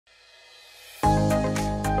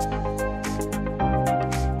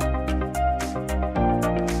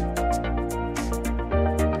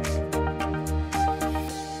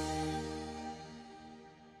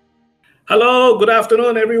Hello, good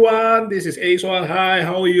afternoon, everyone. This is Ace Wong. Hi,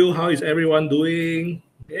 how are you? How is everyone doing?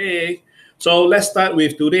 Hey, so let's start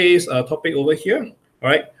with today's topic over here. All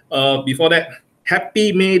right. Before that,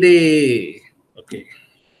 Happy May Day. Okay.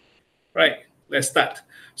 Right. Let's start.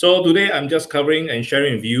 So today I'm just covering and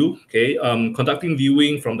sharing with you. Okay. Conducting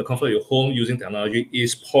viewing from the comfort of your home using technology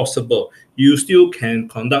is possible. You still can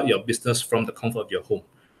conduct your business from the comfort of your home.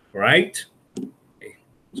 Right. Okay.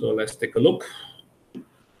 So let's take a look.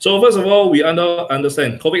 So first of all, we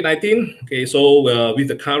understand COVID-19. Okay, so with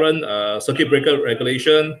the current circuit breaker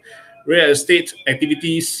regulation, real estate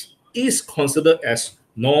activities is considered as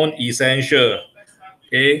non-essential.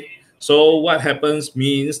 Okay, so what happens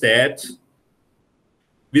means that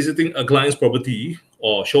visiting a client's property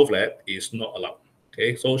or show flat is not allowed.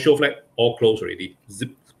 Okay, so show flat all closed already.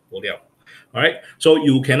 Zip, go down. All right, so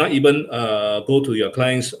you cannot even go to your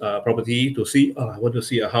client's property to see, I want to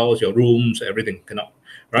see a house, your rooms, everything, cannot,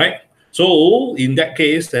 right? So in that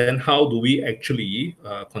case, then how do we actually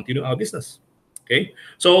continue our business? Okay,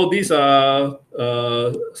 so these are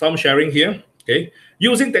some sharing here. Okay,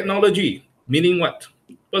 using technology, meaning what?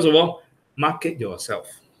 First of all, market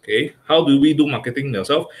yourself. Okay, how do we do marketing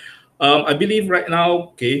yourself? I believe right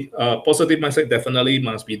now, okay, positive mindset definitely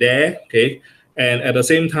must be there. Okay, and at the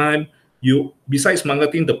same time, you besides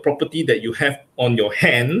marketing the property that you have on your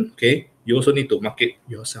hand, okay, you also need to market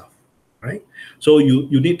yourself, right? So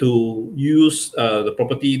you need to use the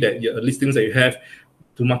property that your listings that you have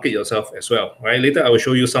to market yourself as well, right? Later I will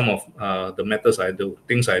show you some of the methods I do,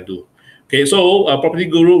 things I do. Okay, so Property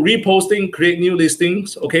Guru, reposting, create new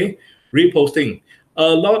listings. Okay, reposting. A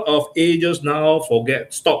lot of agents now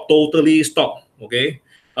totally stop. Okay,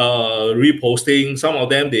 reposting. Some of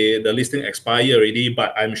them the listing expire already,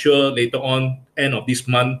 but I'm sure later on, end of this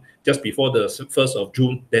month, just before the 1st of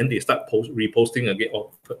June, then they start reposting again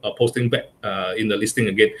or posting back in the listing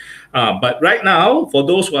again. But right now, for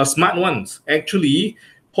those who are smart ones, actually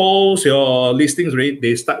post your listings rate,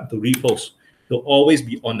 they start to repost. They'll always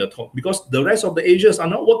be on the top because the rest of the agents are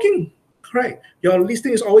not working. Correct. Your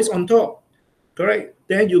listing is always on top. Correct.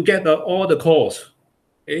 Then you get all the calls.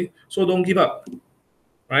 Okay. So don't give up.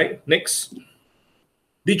 Right. Next.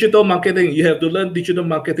 Digital marketing. You have to learn digital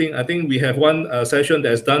marketing. I think we have one session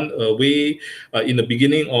that's done way in the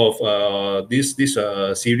beginning of this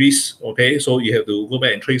series. Okay, so you have to go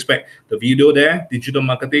back and trace back the video there, digital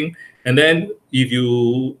marketing. And then if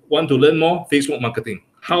you want to learn more, Facebook marketing.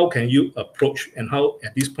 How can you approach and how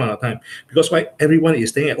at this point of time? Because why everyone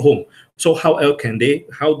is staying at home. So how else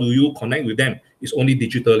how do you connect with them? It's only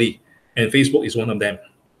digitally. And Facebook is one of them.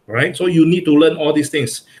 Right? So you need to learn all these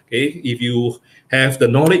things. Okay, if you have the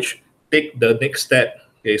knowledge, take the next step.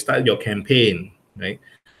 Okay, start your campaign. Right?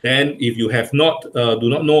 Then, if you have not do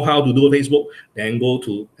not know how to do Facebook, then go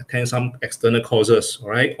to attend some external courses. All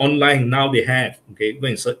right, online now they have. Okay, go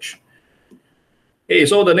and search. Okay,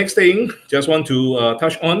 so the next thing, just want to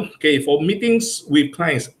touch on. Okay, for meetings with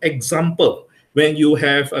clients, example. When you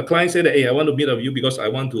have a client say that, hey, I want to meet with you because I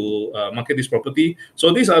want to market this property.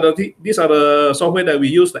 So these are the software that we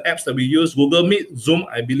use, the apps that we use, Google Meet, Zoom.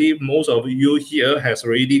 I believe most of you here has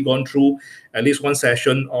already gone through at least one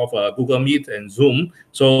session of Google Meet and Zoom.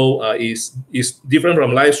 So it's different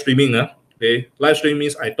from live streaming. Okay, live streaming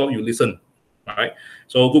means I talk, you listen. All right.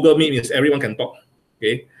 So Google Meet means everyone can talk.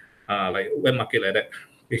 Okay, like web market like that.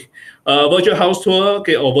 Okay. Virtual house tour,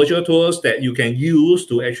 okay, or virtual tours that you can use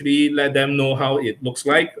to actually let them know how it looks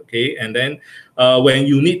like, okay, and then when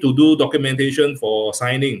you need to do documentation for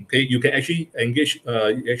signing, okay, you can actually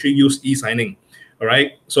actually use e-signing, all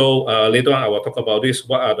right. So later on I will talk about this.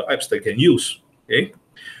 What are the apps they can use? Okay,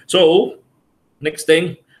 so next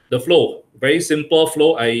thing, the flow, very simple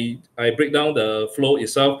flow. I break down the flow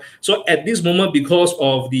itself. So at this moment, because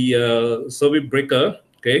of the circuit breaker.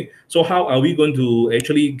 Okay, so how are we going to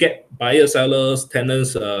actually get buyers, sellers,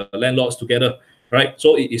 tenants, landlords together, right?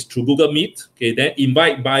 So it is through Google Meet. Okay, then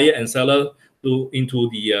invite buyer and seller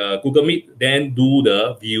into the Google Meet, then do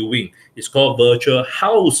the viewing. It's called virtual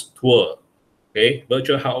house tour. Okay,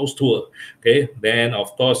 virtual house tour. Okay, then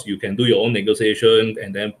of course you can do your own negotiation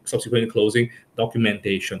and then subsequent closing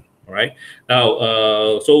documentation. All right.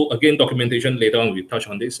 Now, so again, documentation later on we touch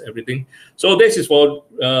on this everything. So this is for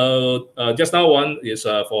just now one is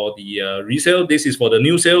for the resale. This is for the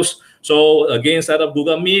new sales. So again, set up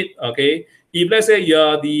Google Meet. Okay. If let's say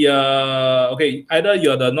you're the okay, either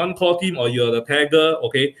you're the non-core team or you're the tagger.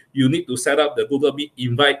 Okay, you need to set up the Google Meet,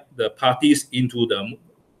 invite the parties into the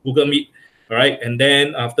Google Meet. All right, and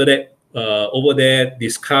then after that, over there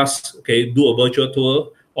discuss. Okay, do a virtual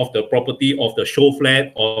tour of the property, of the show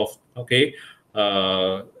flat, of okay,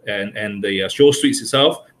 and the show suites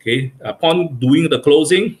itself. Okay, upon doing the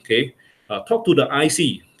closing, okay, talk to the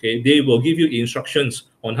IC. Okay, they will give you instructions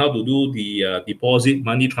on how to do the deposit,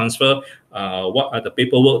 money transfer, what are the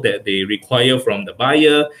paperwork that they require from the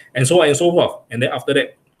buyer, and so on and so forth. And then after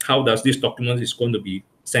that, how does this document is going to be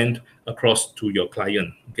sent across to your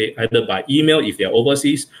client? Okay, either by email if they're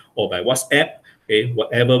overseas, or by WhatsApp. Okay,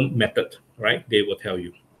 whatever method, right? They will tell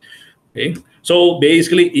you. Okay, so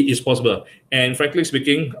basically it is possible. And frankly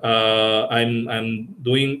speaking, I'm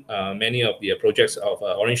doing many of the projects of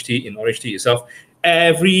OrangeTee in OrangeTee itself.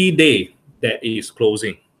 Every day there is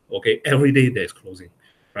closing. Okay, every day there's closing,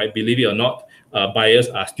 right? Believe it or not, buyers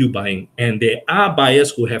are still buying, and there are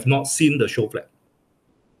buyers who have not seen the show flat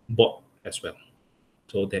bought as well.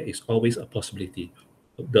 So there is always a possibility.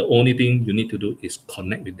 The only thing you need to do is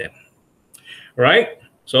connect with them, right?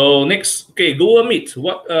 So next, okay, Google Meet.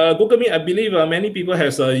 What Google Meet? I believe many people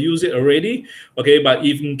has used it already. Okay, but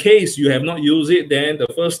if in case you have not used it, then the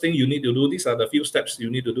first thing you need to do. These are the few steps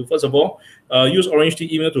you need to do. First of all, use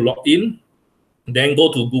OrangeTee email to log in. Then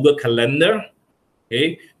go to Google Calendar.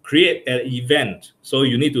 Okay, create an event. So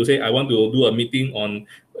you need to say, I want to do a meeting on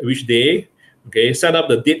which day. Okay, set up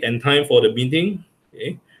the date and time for the meeting.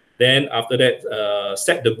 Okay. Then after that,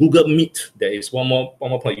 set the Google Meet. There is one more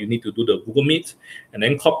point. You need to do the Google Meet, and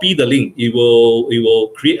then copy the link. It will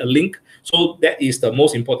create a link. So that is the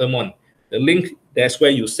most important one. The link, that's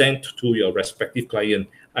where you send to your respective client,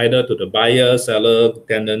 either to the buyer, seller,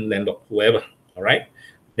 tenant, landlord, whoever. All right.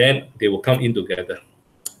 Then they will come in together.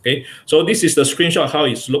 Okay. So this is the screenshot how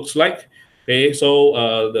it looks like. Okay.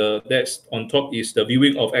 So that's on top is the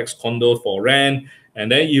viewing of X condo for rent. And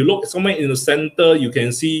then you look somewhere in the center, you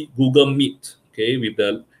can see Google Meet, okay, with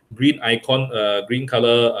the green icon, green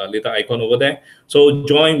color little icon over there. So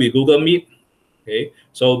join with Google Meet, okay.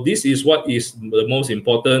 So this is what is the most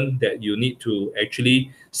important that you need to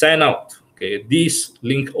actually send out, okay, this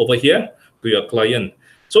link over here to your client.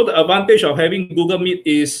 So the advantage of having Google Meet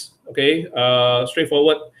is, okay,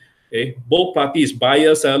 straightforward, okay, both parties,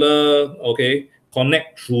 buyer, seller, okay,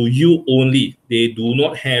 connect through you only. They do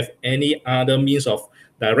not have any other means of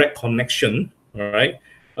direct connection, all right,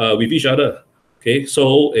 with each other. Okay,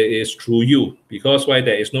 so it is through you, because why?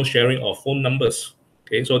 There is no sharing of phone numbers.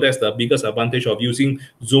 Okay, so that's the biggest advantage of using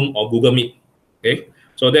Zoom or Google Meet. Okay,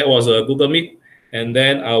 so that was a Google Meet, and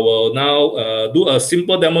then I will now do a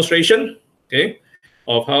simple demonstration, okay,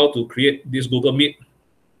 of how to create this Google Meet.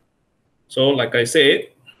 So like I said,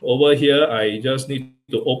 over here, I just need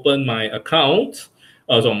to open my account,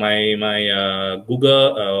 so my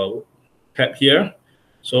Google tab here.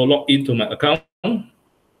 So log into my account.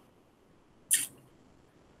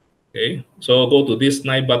 Okay, so go to these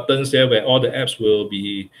 9 buttons here where all the apps will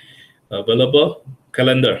be available.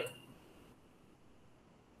 Calendar.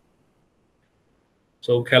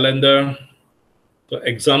 So calendar. So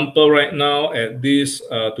example right now at this,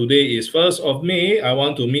 today is 1st of May. I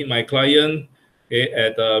want to meet my client, okay,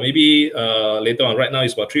 at maybe later on. Right now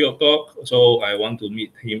it's about 3 o'clock. So I want to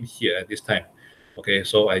meet him here at this time. Okay,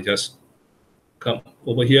 so I just come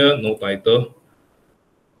over here, no title,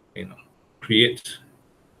 you know, create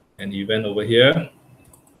an event over here.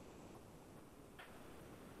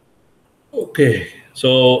 Okay,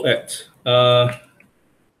 so at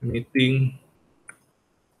meeting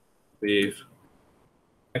with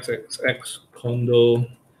XXX condo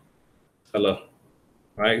seller,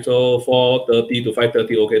 right? So 4:30 to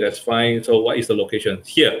 5:30, okay, that's fine. So what is the location?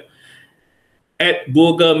 Here, at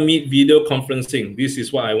Google Meet video conferencing. This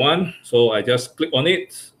is what I want. So I just click on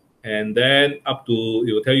it, and then up to,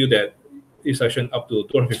 it will tell you that this session up to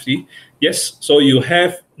 250. Yes, so you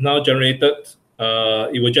have now generated,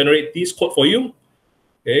 it will generate this code for you.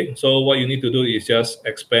 Okay, so what you need to do is just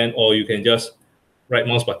expand, or you can just right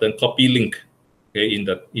mouse button, copy link, okay, in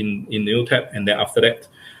the new tab, and then after that,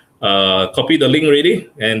 copy the link already,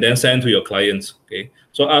 and then send to your clients. Okay,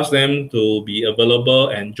 so ask them to be available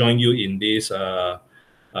and join you in this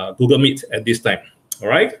Google Meet at this time. All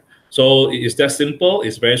right, so it's that simple.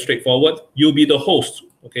 It's very straightforward. You'll be the host.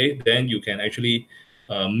 Okay, then you can actually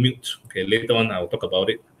mute. Okay, later on I'll talk about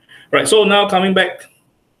it. Right, so now coming back,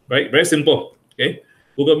 right, very simple. Okay,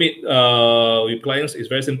 Google Meet with clients is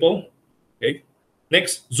very simple. Okay,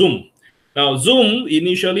 next, Zoom. Now, Zoom,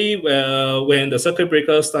 initially, when the circuit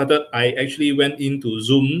breaker started, I actually went into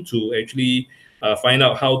Zoom to actually find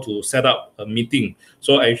out how to set up a meeting.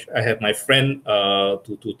 So I have my friend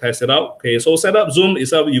to test it out. Okay, so set up Zoom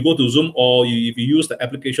is you go to Zoom, or if you use the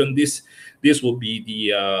application, this will be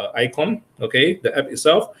the icon, okay, the app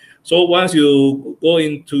itself. So once you go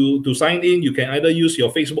into to sign in, you can either use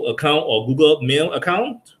your Facebook account or Google Mail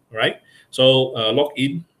account, right? So log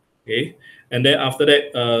in, okay. And then after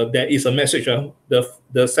that, there is a message.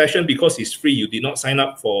 The session, because it's free, you did not sign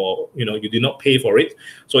up for, you did not pay for it,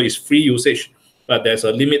 so it's free usage. But there's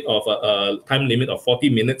a limit of a time limit of 40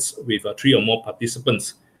 minutes with 3 or more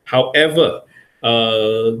participants. However,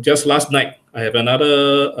 just last night, I have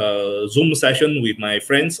another Zoom session with my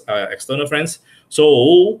friends, external friends.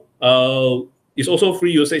 So it's also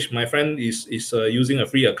free usage. My friend is using a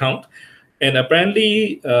free account. And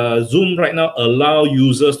apparently, Zoom right now allow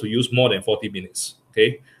users to use more than 40 minutes.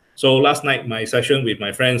 Okay. So last night, my session with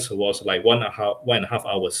my friends was like 1.5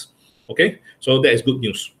 hours. Okay. So that is good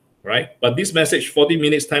news, right? But this message, 40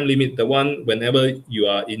 minutes time limit, the one whenever you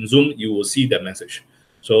are in Zoom, you will see that message.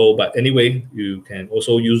 So, but anyway, you can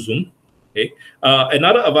also use Zoom. Okay.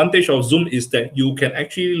 Another advantage of Zoom is that you can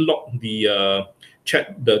actually lock the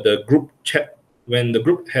chat, the group chat. When the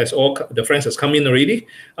group has all the friends has come in already,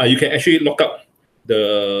 you can actually lock up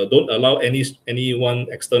don't allow anyone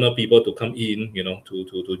external people to come in,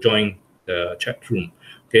 to join the chat room.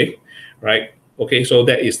 Okay, right? Okay, so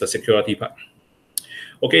that is the security part.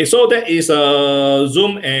 Okay, so that is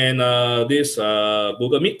Zoom and this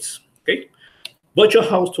Google Meet. Okay, virtual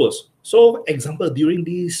house tours. So, example, during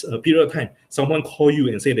this period of time, someone call you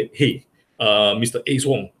and say that, hey, Mr. Ace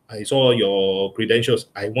Wong, I saw your credentials.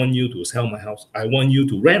 I want you to sell my house. I want you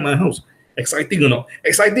to rent my house. Exciting or not?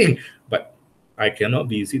 Exciting. But I cannot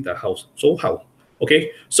visit the house. So how?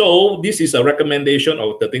 Okay. So this is a recommendation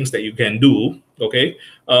of the things that you can do. Okay.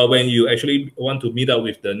 When you actually want to meet up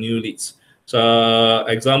with the new leads. So,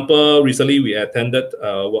 example, recently we attended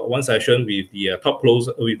one session with the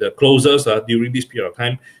with the closers during this period of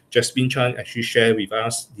time. Jasmine Chan actually shared with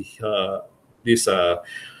us this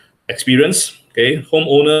experience. Okay,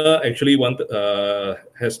 homeowner actually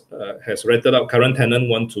has rented out, current tenant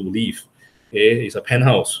want to leave. Okay, it's a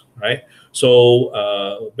penthouse, right?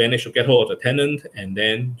 So managed to get hold of the tenant, and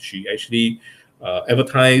then she actually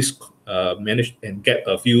advertised, managed and get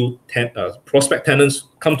a few prospect tenants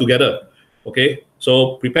come together. Okay,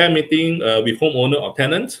 so prepare meeting with homeowner or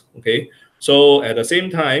tenant. Okay, so at the same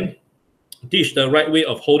time, teach the right way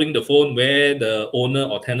of holding the phone, where the owner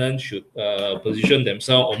or tenant should position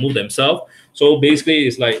themselves or move themselves. So basically,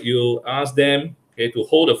 it's like you ask them, okay, to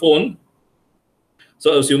hold the phone.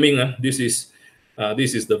 So assuming this is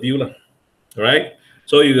the view, right?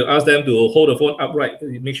 So you ask them to hold the phone upright,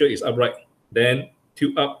 make sure it's upright. Then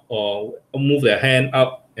tilt up or move their hand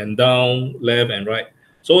up and down, left and right,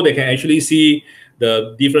 so they can actually see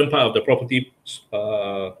the different part of the property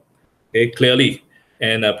okay, clearly,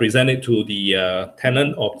 and present it to the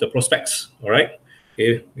tenant of the prospects. All right.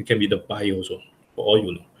 Okay, it can be the buyer also, for all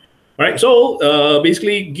you know. All right. So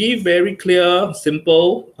basically, give very clear,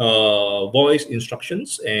 simple voice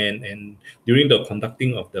instructions, and during the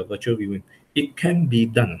conducting of the virtual viewing, it can be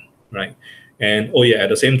done, right? And oh yeah, at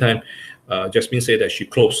the same time, Jasmine said that she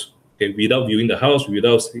closed, okay, without viewing the house,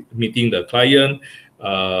 without meeting the client,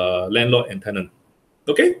 landlord and tenant.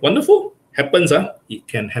 Okay, wonderful. Happens, it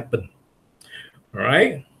can happen. All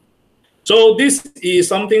right. So this is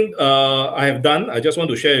something I have done. I just want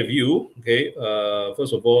to share with you. Okay.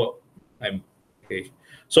 First of all, okay.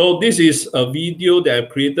 So this is a video that I've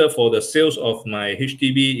created for the sales of my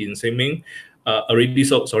HDB in Seming. Already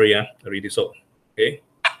sold. Sorry, already sold. Okay.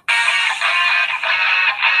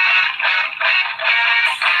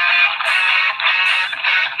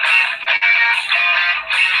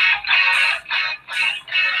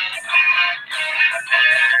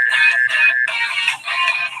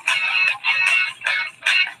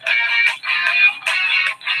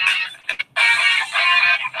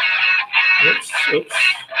 Oops.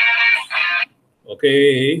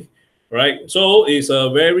 Okay, right. So it's a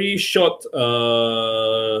very short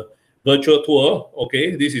virtual tour.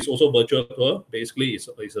 Okay, this is also virtual tour. Basically, it's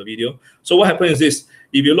a video. So what happens is this: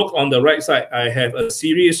 if you look on the right side, I have a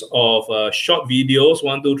series of short videos,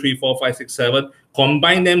 1, 2, 3, 4, 5, 6, 7.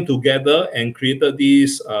 Combine them together and created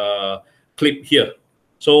this clip here.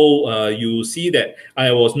 So you see that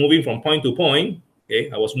I was moving from point to point. Okay,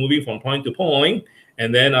 I was moving from point to point,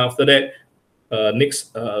 and then after that,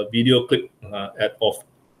 next video clip of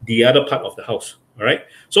the other part of the house. All right.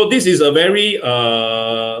 So this is a very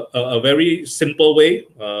simple way,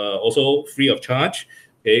 also free of charge.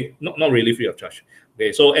 Okay, not really free of charge.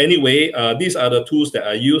 Okay. So anyway, these are the tools that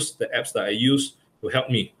I use, the apps that I use to help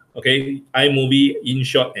me. Okay, iMovie,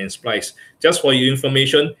 InShot, and Splice. Just for your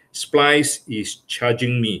information, Splice is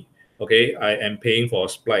charging me. Okay, I am paying for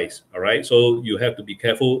Splice. All right, so you have to be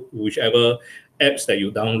careful whichever apps that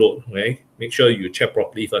you download. Okay, make sure you check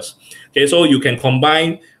properly first. Okay, so you can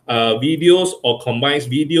combine videos or combines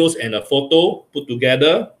videos and a photo put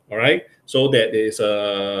together. all right? So that is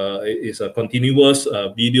a continuous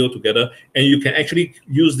video together, and you can actually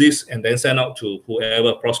use this and then send out to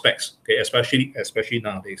whoever prospects, okay, especially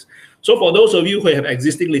nowadays. So for those of you who have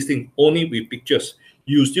existing listing only with pictures,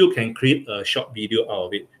 you still can create a short video out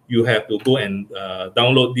of it. You have to go and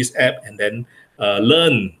download this app and then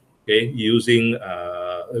learn, okay, using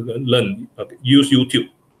use YouTube.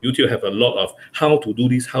 YouTube have a lot of how to do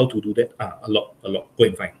this, how to do that, a lot. Go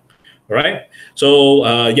and find. All right. So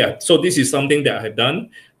yeah, so this is something that I have done,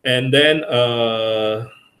 and then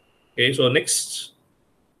okay. So next,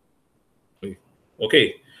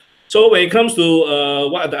 okay. So when it comes to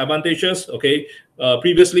what are the advantages, okay,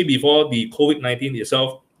 previously before the COVID-19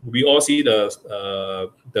 itself, we all see the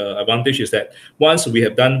advantage is that once we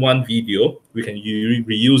have done one video, we can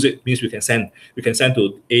reuse it. Means we can send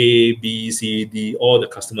to A, B, C, D, all the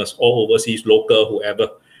customers, all overseas, local, whoever,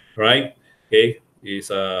 right? Okay, is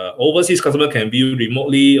overseas customer can view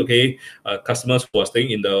remotely. Okay, customers who are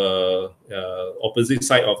staying in the opposite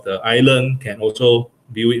side of the island can also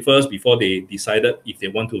view it first before they decided if they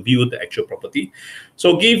want to view the actual property.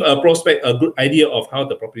 So give a prospect a good idea of how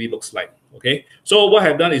the property looks like. Okay, so what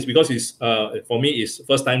I've done is, because it's for me it's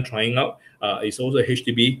first time trying out, it's also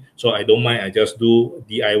HDB, so I don't mind, I just do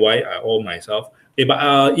DIY all myself. Okay,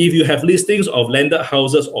 but if you have listings of landed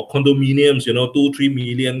houses or condominiums, you know, 2-3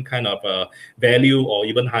 million kind of value or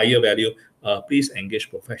even higher value, please engage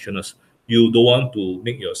professionals. You don't want to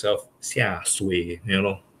make yourself 下水, you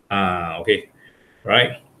know. Okay.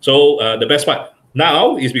 Right. So the best part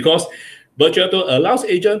now is because virtual tour allows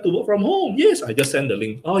agent to work from home. Yes, I just send the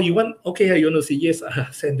link. Oh, you want? Okay, you want to see? Yes,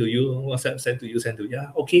 send to you. WhatsApp, send to you.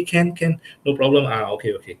 Yeah. Okay, can, no problem.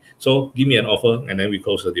 Okay. So give me an offer, and then we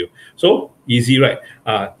close the deal. So easy, right?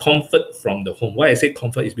 Comfort from the home. Why I say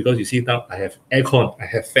comfort is because you see now I have aircon, I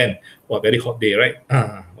have fan. What very hot day, right?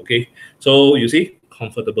 Okay. So you see,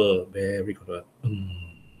 comfortable, very comfortable.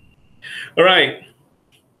 All right.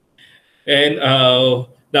 And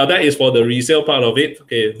now that is for the resale part of it.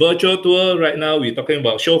 Okay, virtual tour right now we're talking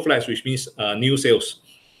about show flats, which means new sales.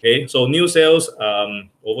 Okay, so new sales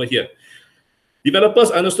over here.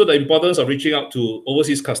 Developers understood the importance of reaching out to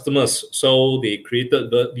overseas customers, so they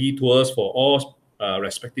created the tours for all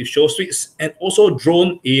respective show suites, and also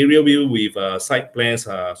drone area view with site plans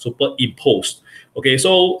superimposed. Okay,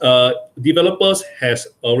 so developers has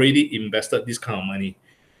already invested this kind of money.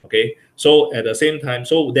 Okay, so at the same time,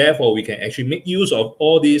 so therefore we can actually make use of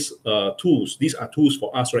all these tools. These are tools for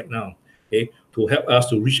us right now, okay, to help us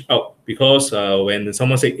to reach out. Because when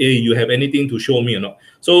someone say, hey, you have anything to show me or not?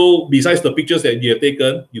 So besides the pictures that you have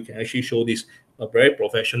taken, you can actually show this a very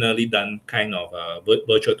professionally done kind of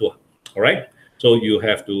virtual tour. All right, so you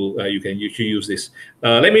have to, you can usually use this.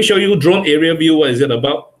 Let me show you drone area view. What is it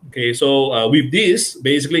about? Okay, so with this,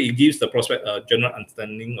 basically it gives the prospect a general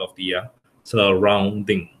understanding of the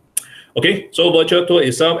surrounding. Okay, so virtual tour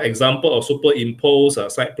itself, example of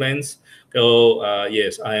superimposed site plans. So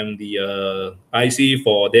yes, I am the IC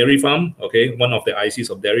for dairy farm. Okay, one of the ICs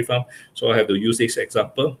of dairy farm. So I have to use this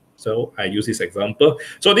example. So I use this example.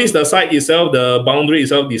 So this is the site itself, the boundary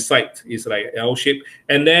itself, the site is like L shape.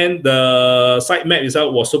 And then the site map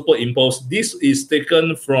itself was superimposed. This is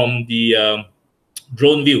taken from the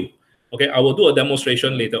drone view. Okay, I will do a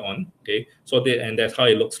demonstration later on. Okay, so and that's how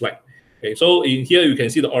it looks like. Okay, so in here you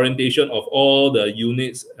can see the orientation of all the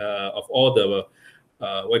units, of all the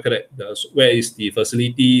where is the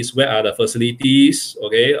facilities, where are the facilities,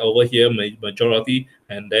 okay, over here majority,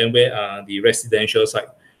 and then where are the residential site,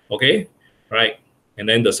 okay, right, and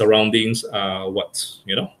then the surroundings are what,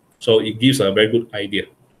 you know, so it gives a very good idea,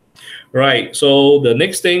 right? So the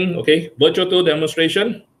next thing, okay, virtual tour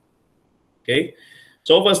demonstration. Okay,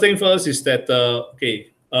 so first thing first is that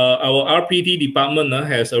okay, our RPT department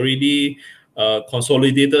has already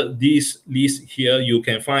consolidated this list here. You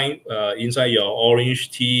can find inside your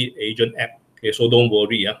OrangeTee agent app. Okay, so don't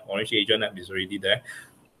worry, Orange agent app is already there.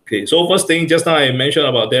 Okay, so first thing, just now I mentioned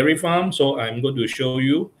about dairy farm, so I'm going to show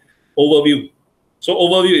you overview. So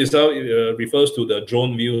overview itself refers to the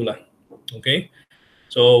drone view lah. Okay,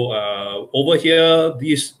 so over here,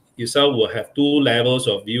 this itself will have two levels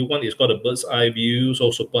of view. One is called a bird's eye view,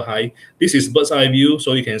 so super high. This is bird's eye view,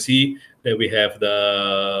 so you can see that we have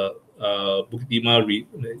the Bukit Timah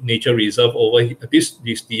Nature Reserve over here. This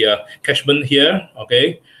is the catchment here,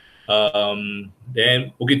 okay.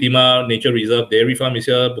 Then Bukit Timah Nature Reserve, dairy farm is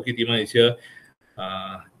here, Bukit Timah is here.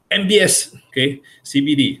 MBS, okay,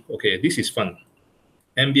 CBD, okay, this is fun.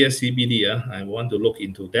 MBS CBD, I want to look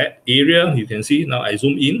into that area. You can see, now I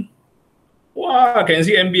zoom in. Wow, I can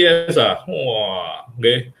see MBS. Wow,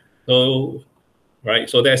 okay. So, right,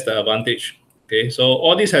 so that's the advantage. Okay, so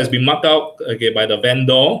all this has been marked out, okay, by the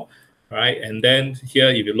vendor, right? And then here,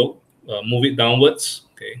 if you look, move it downwards,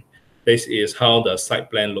 okay, this is how the site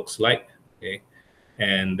plan looks like, okay,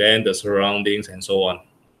 and then the surroundings and so on.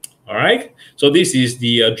 All right, so this is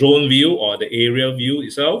the drone view or the aerial view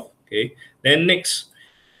itself. Okay, then next,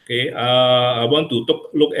 okay, I want to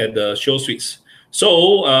look at the show suites.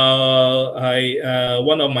 So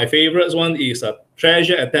one of my favorites one is a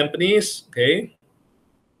Treasure at Tampines. Okay,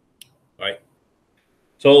 right.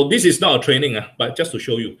 So this is not a training, but just to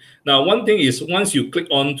show you. Now, one thing is once you click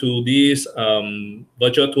onto these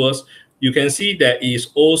virtual tours, you can see there is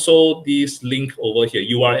also this link over here,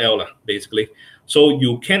 URL basically. So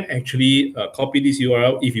you can actually copy this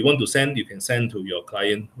URL. If you want to send, you can send to your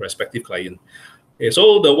client, respective client. Okay,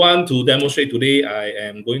 so the one to demonstrate today, I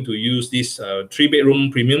am going to use this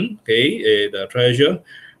 3-bedroom premium, okay, the Treasure,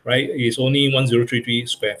 right? It's only 1033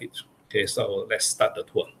 square feet. Okay, so let's start the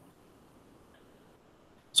tour.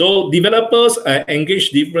 So developers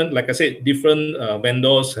engage different, like I said, different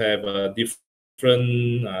vendors have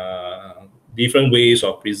different ways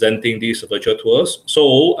of presenting these virtual tours.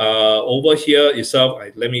 So over here itself,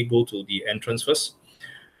 let me go to the entrance first.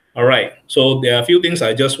 All right, so there are a few things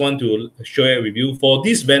I just want to share with you. For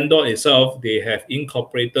this vendor itself, they have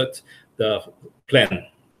incorporated the plan,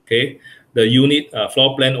 okay, the unit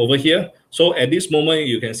floor plan over here. So at this moment,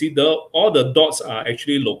 you can see all the dots are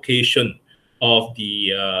actually location of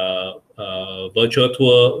the virtual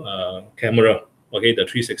tour camera, okay, the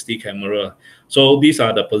 360 camera. So these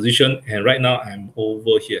are the position, and right now I'm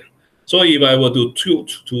over here. So if I were to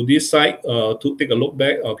tilt to this side to take a look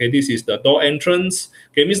back, okay, this is the door entrance.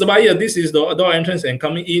 Okay, Mr. Buyer, this is the door entrance, and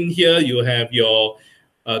coming in here, you have your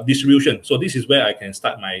distribution. So this is where I can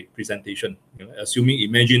start my presentation. You know,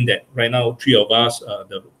 imagine that right now, 3 of us,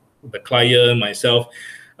 the client, myself,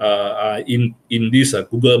 are in this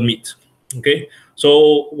Google Meet. Okay,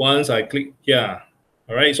 so once I click here,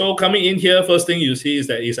 all right, so coming in here, first thing you see is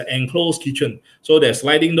that it's an enclosed kitchen. So there's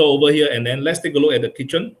sliding door over here, and then let's take a look at the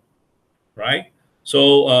kitchen, right?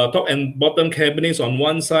 So top and bottom cabinets on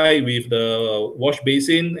one side with the wash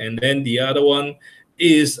basin, and then the other one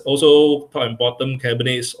is also top and bottom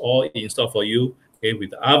cabinets all installed for you, okay,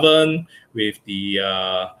 with the oven, with the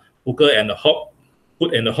cooker and the hob.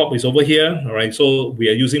 Hood and the hob is over here, all right? So we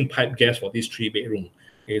are using pipe gas for this 3-bedroom.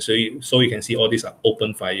 Okay, so you can see all these are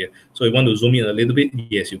open fire. So you want to zoom in a little bit?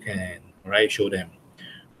 Yes, you can. All right, show them.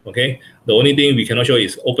 Okay, the only thing we cannot show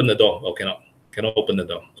is open the door. Oh, cannot open the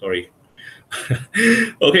door. Sorry.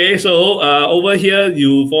 Okay, so over here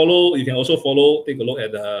you can also follow. Take a look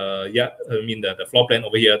at the yard. I mean the floor plan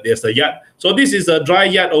over here. There's the yard. So this is a dry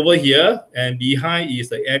yard over here, and behind is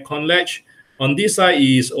the aircon latch. On this side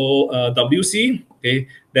is WC. Okay,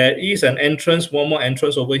 there is an entrance, one more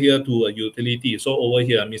entrance over here to a utility. So over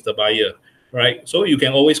here, Mr. Buyer, right? So you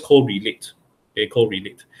can always correlate, okay,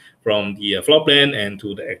 correlate from the floor plan and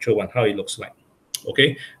to the actual one, how it looks like.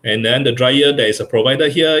 Okay, and then the dryer that is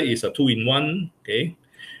provided here is a 2-in-1. Okay,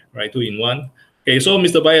 right, 2-in-1. Okay, so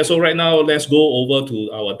Mr. Buyer, so right now let's go over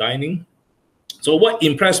to our dining. So what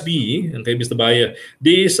impressed me, okay, Mr. Buyer,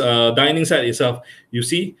 this dining set itself, you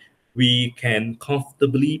see, we can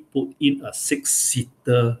comfortably put in a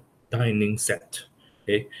 6-seater dining set.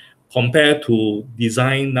 Okay, compared to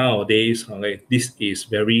design nowadays, okay, this is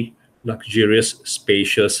very luxurious,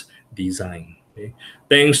 spacious design. Okay.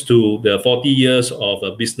 Thanks to the 40 years of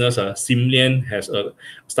a business, Simlian has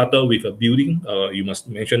started with a building. You must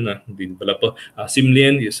mention the developer.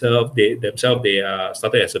 Simlian itself, they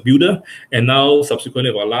started as a builder, and now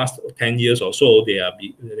subsequently, over the last 10 years or so, they have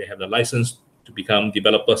the license to become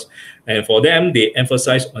developers. And for them, they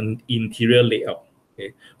emphasize on interior layout.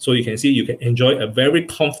 Okay, so you can see you can enjoy a very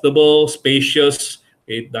comfortable, spacious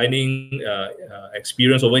dining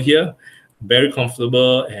experience over here. Very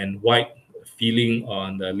comfortable and wide feeling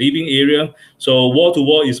on the living area. So wall to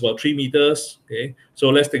wall is about 3 meters. Okay, so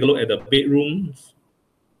let's take a look at the bedrooms.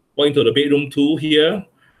 Going to the bedroom 2 here.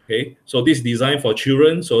 Okay, so this is designed for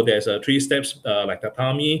children. So there's 3 steps like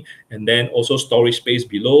tatami, and then also storage space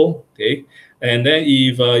below. Okay, and then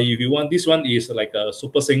if you want, this one is like a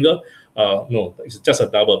super single. No, it's just a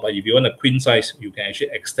double. But if you want a queen size, you can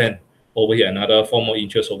actually extend over here another 4 more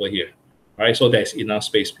inches over here. All right, so there's enough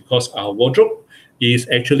space because our wardrobe is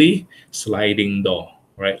actually sliding door,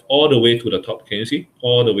 right, all the way to the top. Can you see?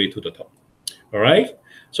 All the way to the top. All right,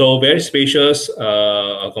 so very spacious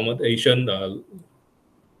accommodation,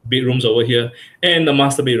 bedrooms over here, and the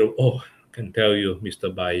master bedroom. Oh, I can tell you,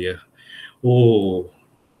 Mr. Buyer. Oh,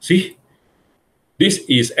 see, this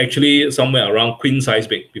is actually somewhere around queen size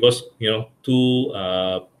bed because, you know,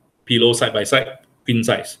 2 pillows side by side, queen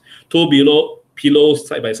size. 2 below pillows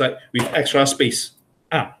side by side with extra space.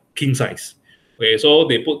 King size. Okay, so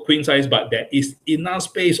they put queen size, but there is enough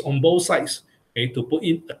space on both sides, okay, to put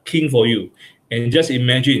in a king for you. And just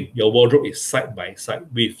imagine your wardrobe is side by side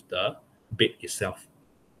with the bed itself.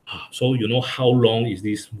 So you know how long is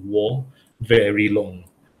this wall? Very long.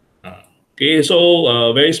 Okay,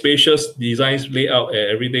 so very spacious designs, layout, and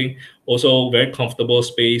everything. Also very comfortable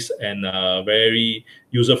space and very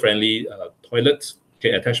user-friendly toilets.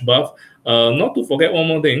 Okay, attached bath. Not to forget one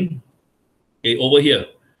more thing. Okay, over here,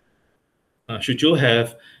 should you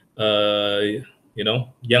have,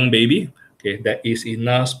 young baby, okay, there is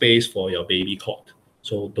enough space for your baby cot.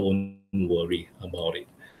 So don't worry about it.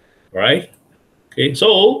 All right. Okay,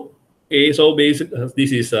 so this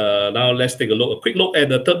is now let's take a quick look at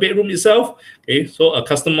the third bedroom itself. Okay, so a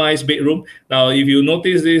customized bedroom. Now, if you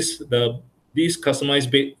notice this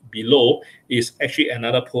customized bed below is actually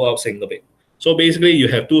another pull-out single bed. So basically, you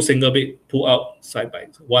have two single bed pull out side by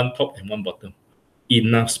side, one top and one bottom.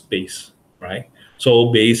 Enough space, right?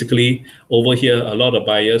 So basically, over here, a lot of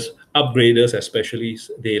buyers, upgraders especially,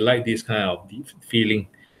 they like this kind of feeling.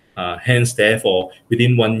 Hence, therefore,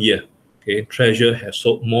 within 1 year, okay, Treasure has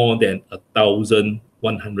sold more than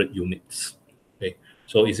 1,100 units. Okay,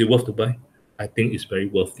 so is it worth to buy? I think it's very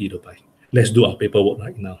worthy to buy. Let's do our paperwork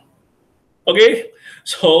right now. Okay,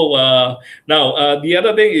 so now the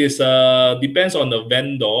other thing is depends on the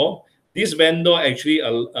vendor. This vendor actually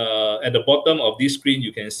at the bottom of this screen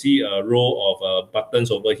you can see a row of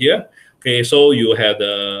buttons over here. Okay, so you have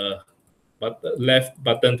the left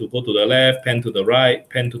button to go to the left, pen to the right,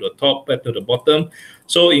 pen to the top, pen to the bottom.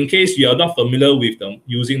 So in case you are not familiar with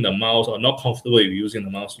using the mouse or not comfortable with using the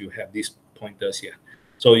mouse, you have these pointers here.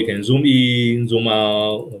 So you can zoom in, zoom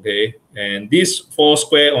out, okay? And this 4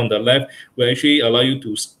 square on the left will actually allow you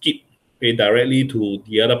to skip, okay, directly to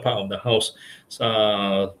the other part of the house.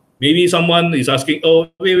 So maybe someone is asking, oh,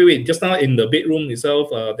 wait, just now in the bedroom itself,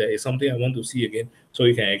 there is something I want to see again. So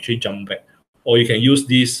you can actually jump back. Or you can use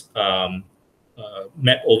this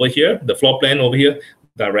map over here, the floor plan over here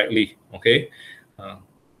directly, okay?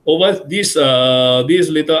 Over this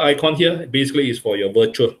little icon here, basically is for your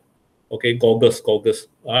virtual, okay, goggles, all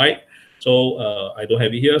right? So I don't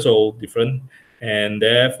have it here, so different. And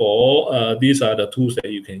therefore, these are the tools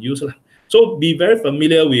that you can use. So be very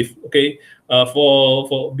familiar with, okay,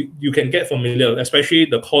 you can get familiar, especially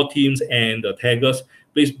the core teams and the taggers,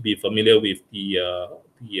 please be familiar with the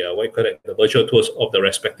what you call it, the virtual tours of the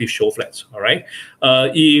respective show flats. All right.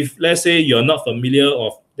 If let's say you're not familiar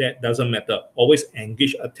of that, doesn't matter. Always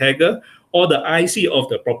engage a tagger or the IC of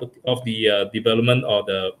the property of the development or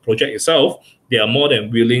the project itself. They are more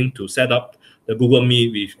than willing to set up the Google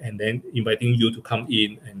Meet with and then inviting you to come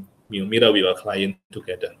in and meet up with a client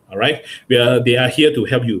together. All right. They are here to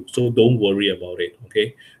help you, so don't worry about it.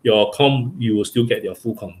 Okay. Your com, you will still get your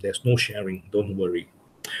full com. There's no sharing. Don't worry.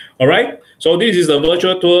 All right, so this is the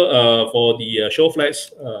virtual tour for the show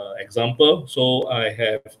flats example. So I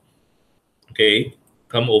have, okay,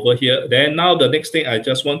 come over here. Then now the next thing I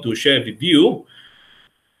just want to share with you. All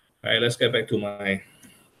right, let's get back to my,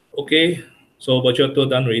 okay, so virtual tour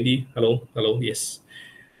done already. Hello, yes.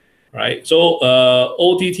 All right, so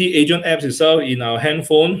OTT agent apps itself in our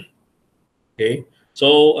handphone. Okay,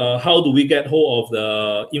 so how do we get hold of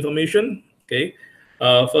the information? Okay,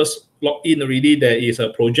 first log in already. There is a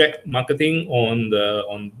project marketing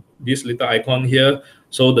on this little icon here.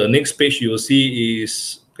 So the next page you will see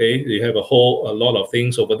is, okay, you have a lot of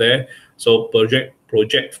things over there. So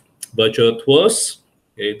project virtual tours.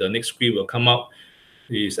 Okay, the next screen will come up.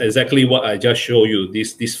 Is exactly what I just showed you,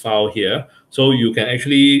 this file here. So you can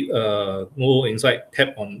actually go inside,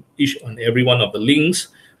 tap on each and every one of the links.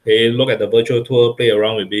 Okay, look at the virtual tour, play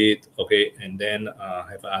around with it, okay, and then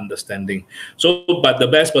have an understanding. So, but the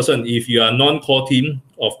best person, if you are non-core team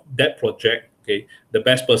of that project, okay, the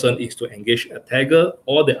best person is to engage a tagger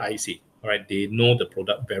or the IC. All right, they know the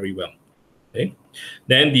product very well. Okay,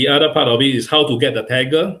 then the other part of it is how to get the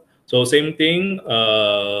tagger. So same thing,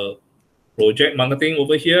 project marketing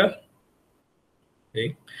over here.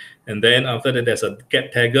 Okay, and then after that, there's a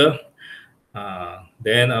get tagger.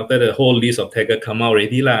 Then after the whole list of tagger come out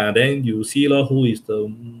already then you see who is the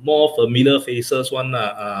more familiar faces one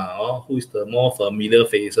or who is the more familiar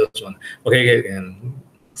faces one. Okay, and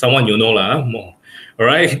someone you know more. All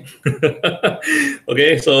right.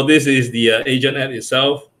 Okay, so this is the agent app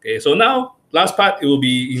itself. Okay, so now last part, it will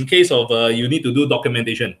be in case of you need to do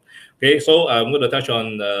documentation. Okay, so I'm going to touch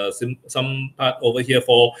on some part over here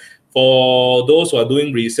for those who are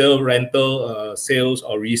doing resale, rental, sales,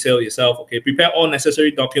 or resale itself. Okay, prepare all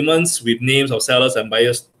necessary documents with names of sellers and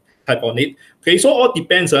buyers type on it. Okay, so all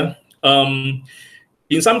depends.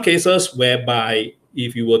 in some cases whereby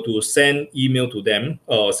if you were to send email to them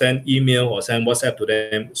or send email or send WhatsApp to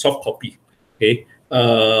them, soft copy, okay,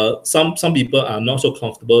 some people are not so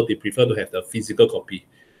comfortable. They prefer to have the physical copy.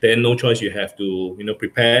 Then no choice, you have to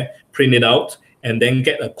prepare, print it out, and then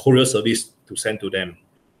get a courier service to send to them.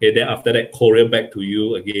 Okay, then after that, courier back to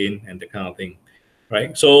you again and that kind of thing,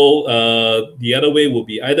 right? So the other way will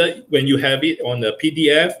be either when you have it on the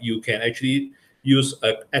PDF, you can actually use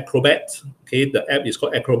Acrobat. Okay, the app is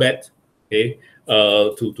called Acrobat. Okay,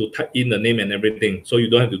 to type in the name and everything, so you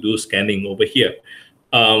don't have to do scanning over here.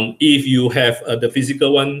 If you have the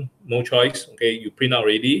physical one, no choice. Okay, you print out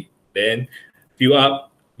already, then fill up.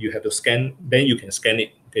 You have to scan. Then you can scan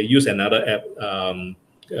it. Okay, use another app,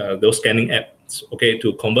 those scanning apps. Okay,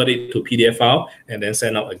 to convert it to PDF file and then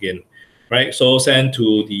send out again. Right, so send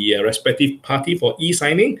to the respective party for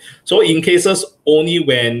e-signing. So in cases only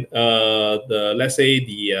when let's say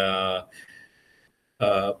the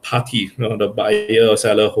party, the buyer or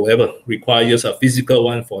seller, whoever requires a physical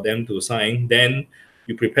one for them to sign, then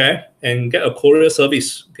you prepare and get a courier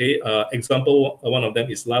service. Okay, example, one of them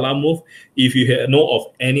is Lala Move. If you know of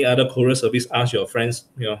any other courier service, ask your friends,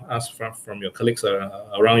 ask from your colleagues,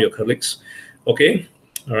 around your colleagues. Okay,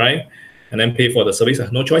 all right, and then pay for the service.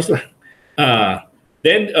 No choice lah.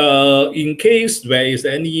 Then in case there is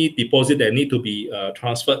any deposit that need to be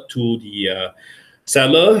transferred to the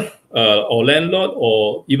seller or landlord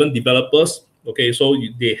or even developers, okay, so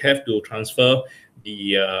they have to transfer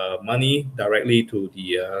the money directly to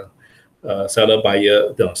the seller,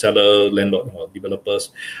 buyer, the seller, landlord, or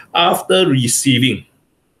developers. After receiving,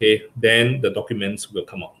 okay, then the documents will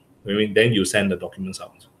come out. I mean, then you send the documents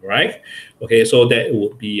out, right? Okay, so that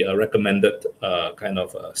would be a recommended kind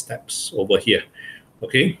of steps over here.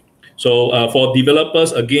 Okay, so for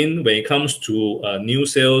developers, again, when it comes to new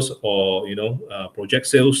sales or project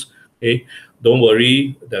sales, okay, don't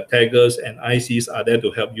worry. The taggers and ICs are there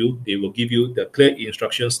to help you. They will give you the clear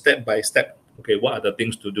instructions step by step. Okay, what are the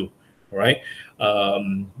things to do? All right.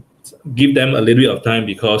 Give them a little bit of time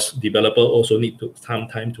because developer also need some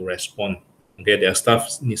time to respond. Okay, their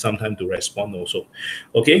staff need some time to respond also.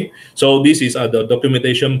 Okay, so this is the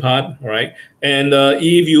documentation part, right? And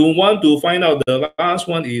if you want to find out, the last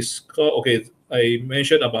one is called, okay, I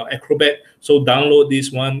mentioned about Acrobat. So download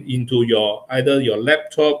this one into either your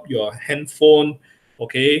laptop, your handphone,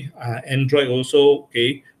 okay, Android also,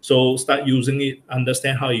 okay. So start using it,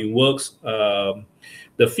 understand how it works.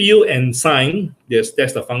 The fill and sign, yes,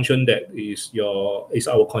 that's the function that is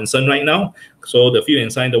our concern right now. So the fill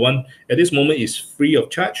and sign, the one at this moment is free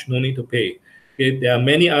of charge, no need to pay. Okay, there are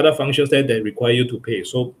many other functions there that require you to pay,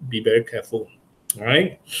 so be very careful. All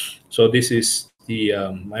right. So this is the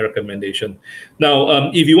my recommendation.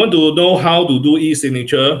 Now, if you want to know how to do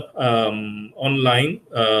e-signature online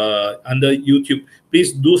under YouTube,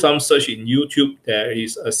 please do some search in YouTube. There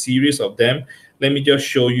is a series of them. Let me just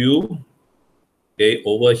show you. Okay,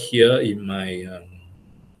 over here in my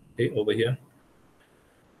over here.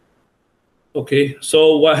 Okay,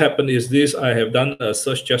 so what happened is this. I have done a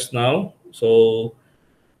search just now, so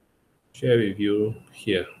share with you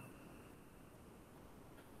here.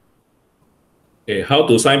 Okay, how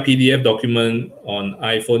to sign PDF document on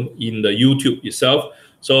iPhone in the YouTube itself.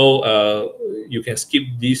 So you can skip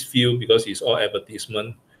this field because it's all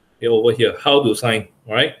advertisement. Okay, over here, how to sign,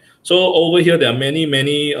 all right? So over here, there are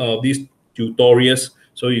many of these tutorials,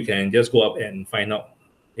 so you can just go up and find out.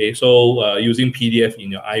 Okay, so using PDF in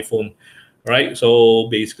your iPhone, right? So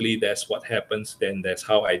basically, that's what happens. Then that's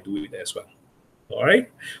how I do it as well. All right.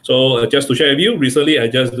 So just to share with you, recently I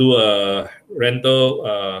just do a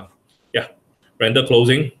rental, rental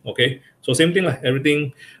closing. Okay. So same thing, like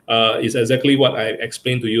everything is exactly what I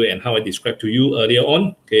explained to you and how I described to you earlier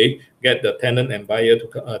on. Okay. Get the tenant and buyer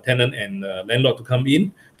to tenant and landlord to come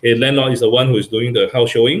in. Okay. Landlord is the one who is doing the house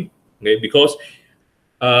showing. Okay. Because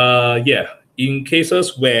in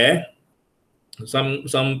cases where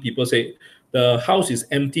some people say the house is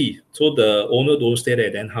empty, so the owner don't stay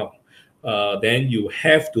there, then how? Then you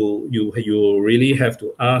really have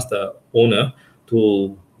to ask the owner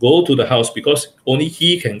to go to the house, because only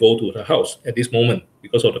he can go to the house at this moment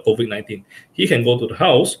because of the COVID-19. He can go to the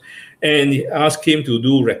house and ask him to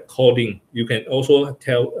do recording. You can also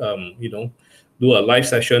tell, do a live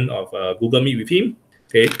session of Google Meet with him,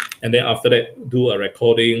 okay? And then after that, do a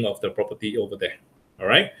recording of the property over there, all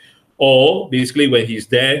right? Or basically when he's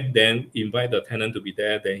there, then invite the tenant to be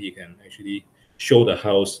there, then he can actually show the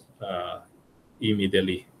house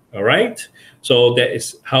immediately, all right? So that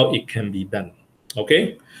is how it can be done,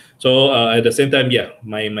 okay? So at the same time,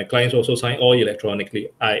 my clients also sign all electronically.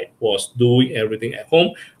 I was doing everything at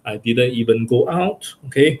home. I didn't even go out,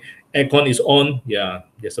 okay? aircon is on. Yeah,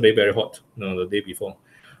 yesterday very hot. No, the day before.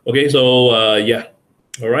 Okay, so yeah,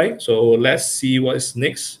 all right. So let's see what's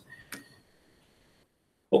next.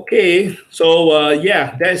 Okay, so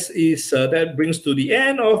yeah, that brings to the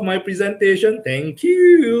end of my presentation. Thank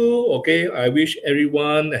you. Okay, I wish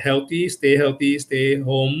everyone healthy, stay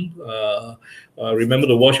home. Remember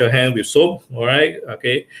to wash your hand with soap. All right,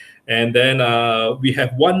 okay. And then we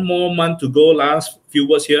have one more month to go. Last few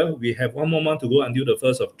words here. We have one more month to go until the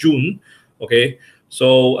 1st of June. Okay,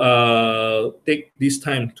 so take this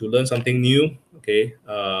time to learn something new. Okay.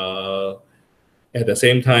 At the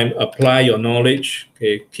same time, apply your knowledge.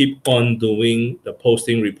 Okay, keep on doing the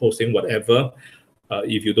posting, reposting, whatever.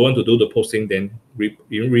 If you don't want to do the posting, then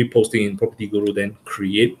reposting in Property Guru, then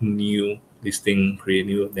create new listing, create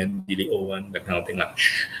new, then delete old one, that kind of thing.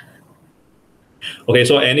 Okay,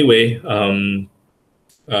 so anyway,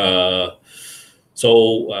 uh,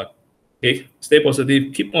 okay, stay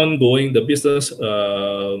positive, keep on going. The business,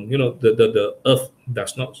 the earth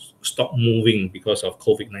does not stop moving because of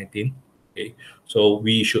COVID-19. Okay, so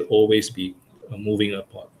we should always be moving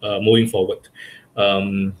forward.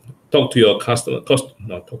 Talk to your customer. Talk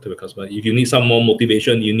to your customer. If you need some more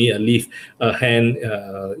motivation, you need a hand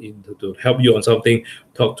to help you on something.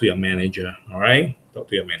 Talk to your manager. All right, talk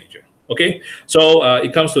to your manager. Okay, so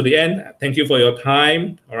it comes to the end. Thank you for your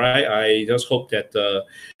time. All right, I just hope that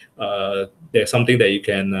there's something that you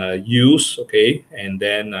can use. Okay, and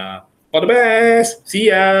then all the best. See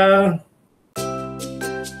ya.